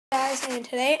guys, and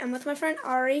today I'm with my friend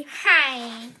Ari.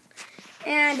 Hi.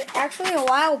 And actually a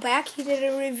while back he did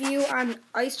a review on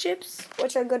ice chips,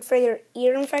 which are good for your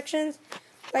ear infections,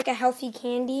 like a healthy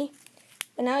candy.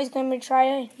 But now he's going to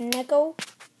try Neco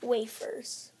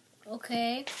wafers.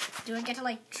 Okay. Do I get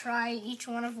to try each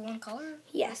one of one color?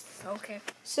 Yes. Okay.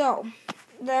 So,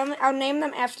 I'll name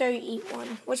them after you eat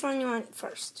one. Which one do you want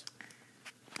first?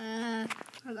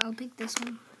 I'll pick this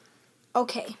one.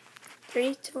 Okay.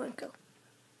 3, 2, 1, go.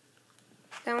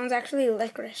 That one's actually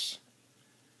licorice.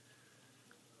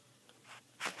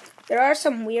 There are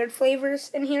some weird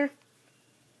flavors in here.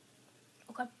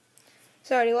 Okay.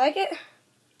 So, do you like it?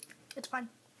 It's fine.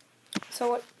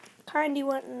 So, what kind do you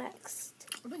want next?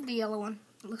 I'll pick the yellow one.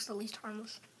 It looks the least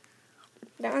harmless.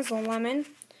 That one's lemon.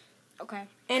 Okay.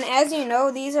 And as you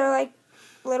know, these are like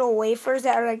little wafers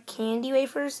that are like candy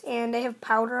wafers, and they have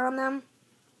powder on them.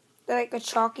 They're like a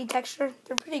chalky texture.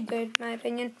 They're pretty good, in my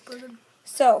opinion. Good.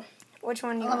 So, which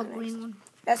one do you I'll want have a next? green one.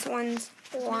 This one's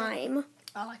lime.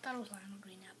 Oh, I thought it was lime or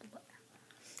green apple, but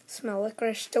Smell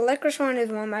licorice. The licorice one is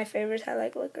one of my favorites. I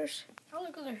like licorice. I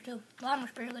like licorice too. Lime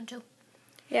was pretty good too.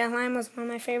 Yeah, lime was one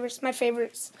of my favorites. My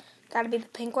favorite's got to be the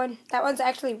pink one. That one's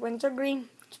actually wintergreen.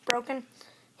 It's broken.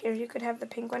 Here, you could have the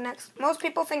pink one next. Most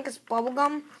people think it's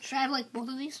bubblegum. Should I have both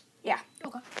of these? Yeah.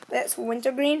 Okay. That's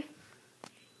wintergreen.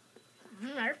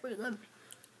 That's pretty good.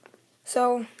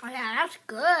 So, Oh yeah, that's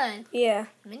good. yeah,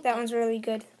 Mint. that one's really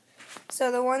good.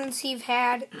 So the ones you've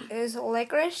had is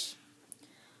licorice,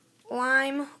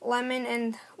 lime, lemon,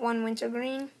 and one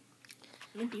wintergreen.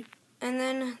 Minty. And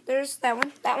then there's that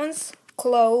one. That one's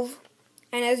clove.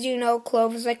 And as you know,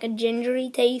 clove is like a gingery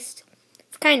taste.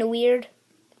 It's kind of weird.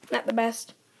 Not the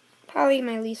best. Probably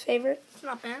my least favorite. It's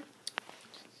not bad.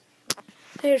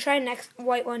 Here, try next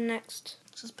white one next.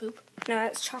 This is poop. No,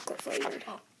 that's chocolate flavored.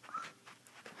 Oh.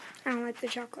 I don't like the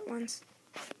chocolate ones.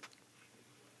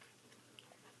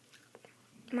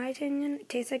 In my opinion, it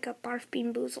tastes like a barf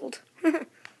bean boozled. I'm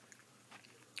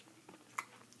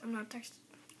not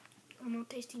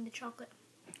tasting the chocolate.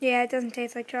 Yeah, it doesn't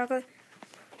taste like chocolate.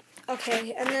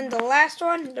 Okay, and then the last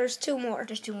one, there's two more.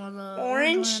 There's two more. The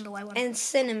Orange one and the white one. and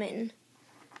cinnamon.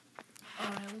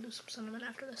 Alright, we'll do some cinnamon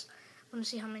after this. I want to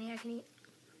see how many I can eat.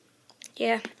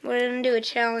 Yeah, we're going to do a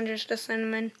challenge just to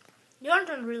cinnamon. The orange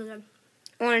one's really good.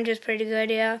 Orange is pretty good,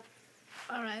 yeah.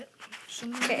 Alright.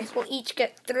 Cinnamon. Okay, so we'll each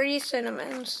get 3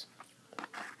 cinnamons.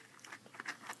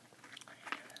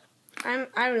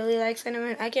 I really like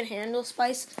cinnamon. I can handle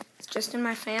spice. It's just in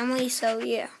my family, so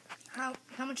yeah.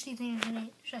 How much do you think I'm going to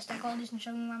eat? Should I stack all these and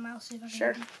shove them in my mouth? See if I can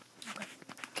Sure. eat them? Okay.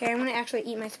 Okay, I'm going to actually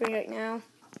eat my 3 right now.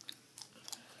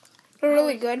 They're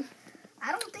really good.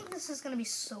 I don't think this is going to be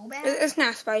so bad. It's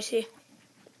not spicy.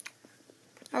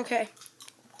 Okay.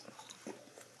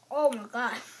 Oh my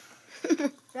god.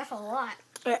 That's a lot.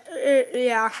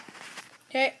 Yeah.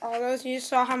 Okay, all those, you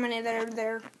saw how many there are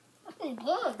there. That's pretty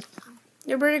good.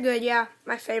 They're pretty good, yeah.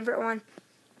 My favorite one.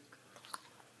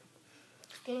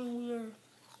 It's getting weird.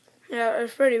 Yeah,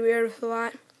 it's pretty weird with a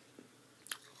lot.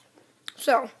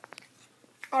 So,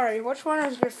 alright, which one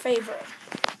is your favorite?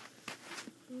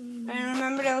 And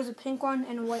remember there was a pink one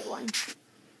and a white one.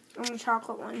 And a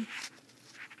chocolate one.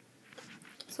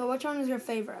 So which one is your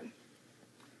favorite?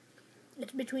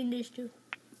 It's between these two.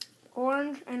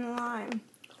 Orange and lime.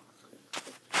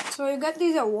 So you get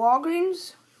these at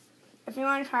Walgreens. If you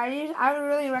want to try these, I would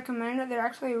really recommend it. They're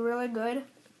actually really good.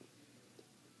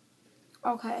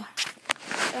 Okay.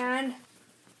 And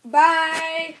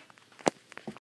bye!